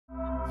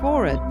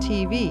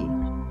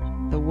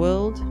FORA.tv. The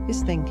world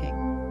is thinking.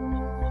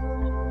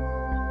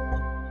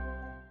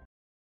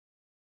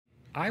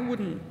 I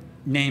wouldn't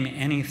name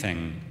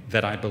anything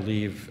that I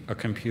believe a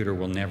computer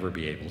will never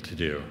be able to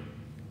do.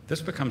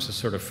 This becomes a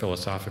sort of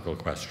philosophical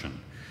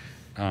question.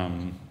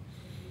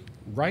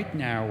 Right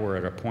now, we're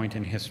at a point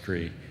in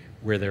history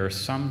where there are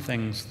some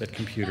things that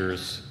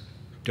computers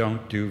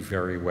don't do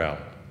very well.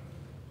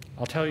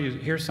 I'll tell you,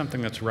 here's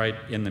something that's right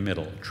in the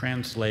middle: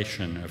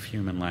 translation of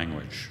human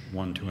language,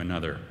 one to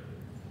another.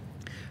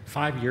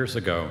 5 years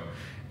ago,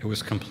 it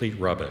was complete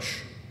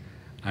rubbish.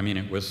 I mean,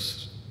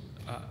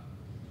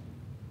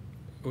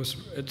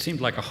 it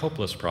seemed like a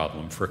hopeless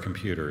problem for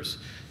computers.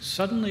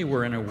 Suddenly,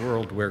 we're in a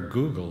world where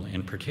Google,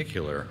 in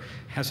particular,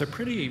 has a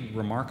pretty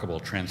remarkable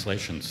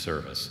translation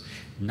service,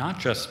 not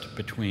just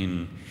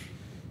between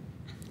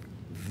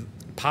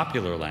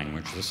popular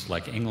languages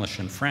like English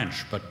and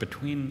French, but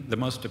between the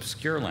most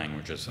obscure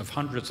languages of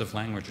hundreds of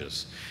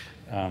languages.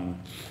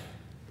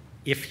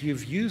 If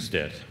you've used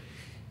it,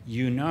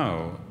 you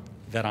know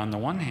that on the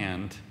one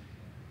hand,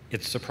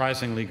 it's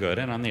surprisingly good,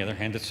 and on the other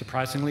hand, it's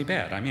surprisingly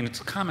bad. I mean, it's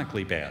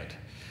comically bad.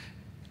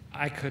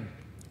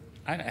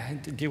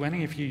 Do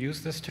any of you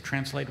use this to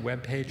translate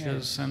web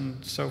pages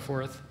and so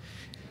forth?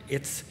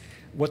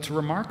 What's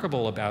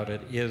remarkable about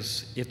it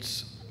is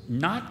it's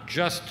not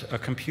just a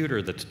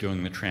computer that's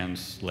doing the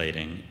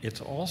translating,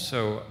 it's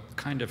also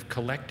kind of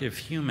collective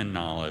human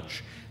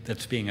knowledge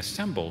that's being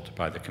assembled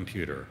by the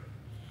computer.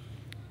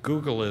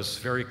 Google is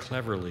very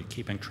cleverly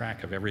keeping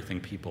track of everything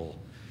people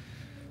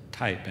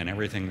type and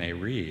everything they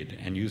read,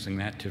 and using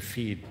that to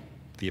feed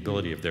the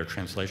ability of their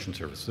translation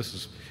service. This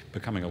is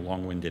becoming a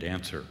long-winded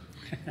answer.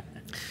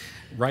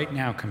 Right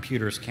now,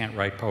 computers can't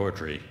write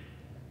poetry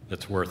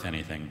that's worth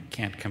anything,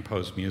 can't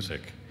compose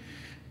music.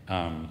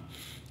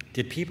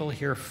 Did people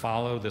here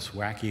follow this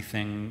wacky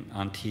thing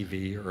on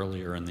TV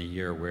earlier in the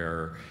year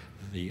where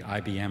the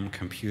IBM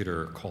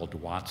computer called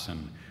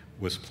Watson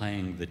was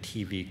playing the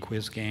TV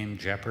quiz game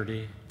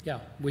Jeopardy? Yeah,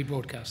 we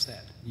broadcast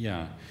that.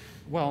 Yeah.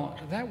 Well,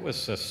 that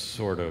was a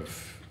sort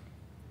of,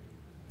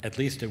 at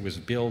least it was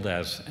billed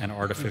as an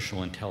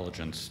artificial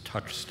intelligence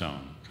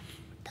touchstone,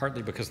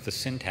 partly because the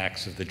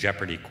syntax of the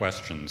Jeopardy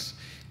questions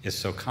is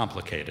so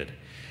complicated.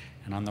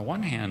 And on the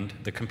one hand,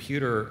 the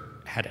computer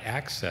had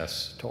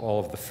access to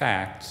all of the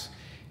facts,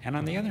 and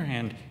on the other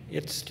hand,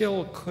 it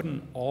still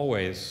couldn't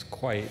always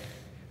quite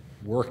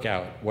work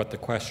out what the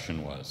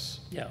question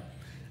was. Yeah.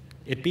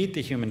 It beat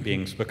the human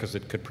beings because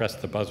it could press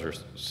the buzzer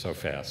so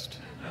fast.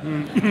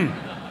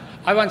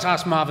 I once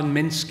asked Marvin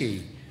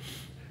Minsky,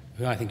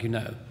 who I think you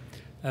know,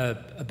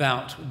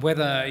 about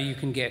whether you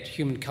can get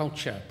human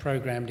culture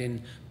programmed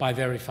in by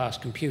very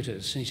fast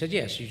computers. And he said,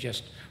 yes, you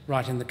just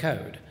write in the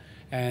code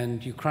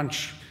and you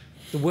crunch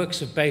the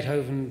works of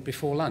Beethoven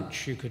before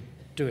lunch. You could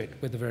do it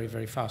with a very,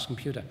 very fast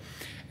computer.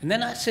 And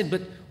then I said,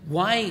 but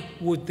why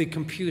would the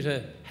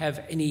computer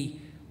have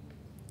any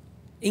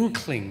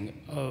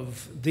inkling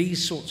of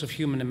these sorts of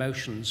human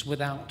emotions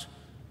without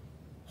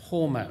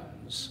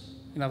hormones?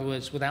 In other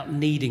words, without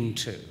needing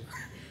to,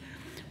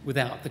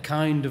 without the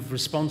kind of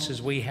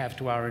responses we have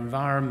to our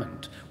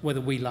environment,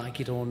 whether we like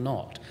it or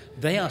not.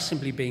 They are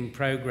simply being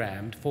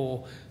programmed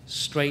for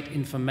straight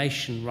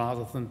information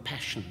rather than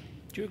passion.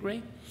 Do you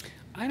agree?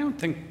 I don't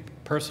think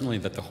personally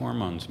that the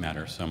hormones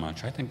matter so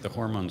much. I think the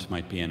hormones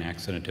might be an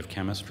accident of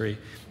chemistry,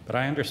 but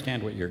I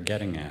understand what you're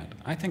getting at.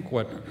 I think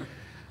what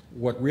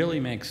really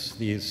makes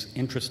these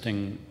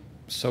interesting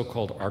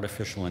so-called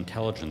artificial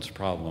intelligence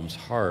problems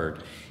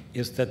hard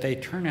is that they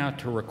turn out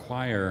to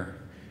require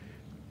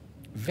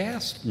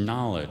vast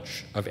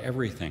knowledge of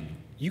everything.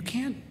 You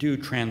can't do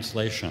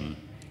translation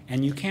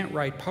and you can't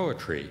write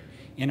poetry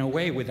in a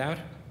way without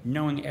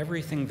knowing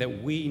everything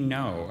that we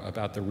know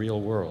about the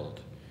real world.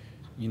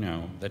 You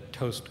know, that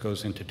toast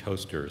goes into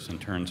toasters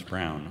and turns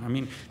brown. I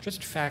mean,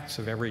 just facts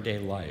of everyday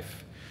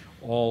life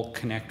all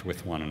connect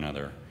with one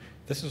another.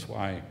 This is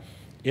why,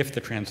 if the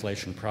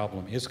translation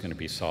problem is going to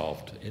be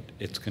solved,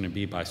 it's going to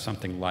be by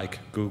something like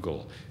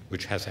Google,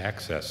 which has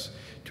access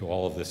to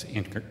all of this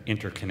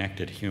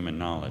interconnected human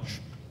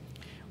knowledge.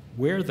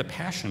 Where the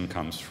passion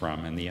comes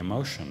from and the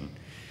emotion,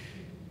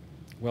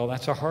 well,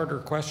 that's a harder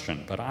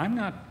question, but I'm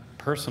not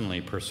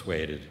personally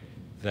persuaded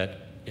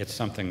that it's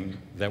something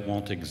that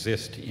won't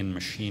exist in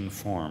machine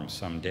form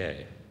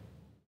someday.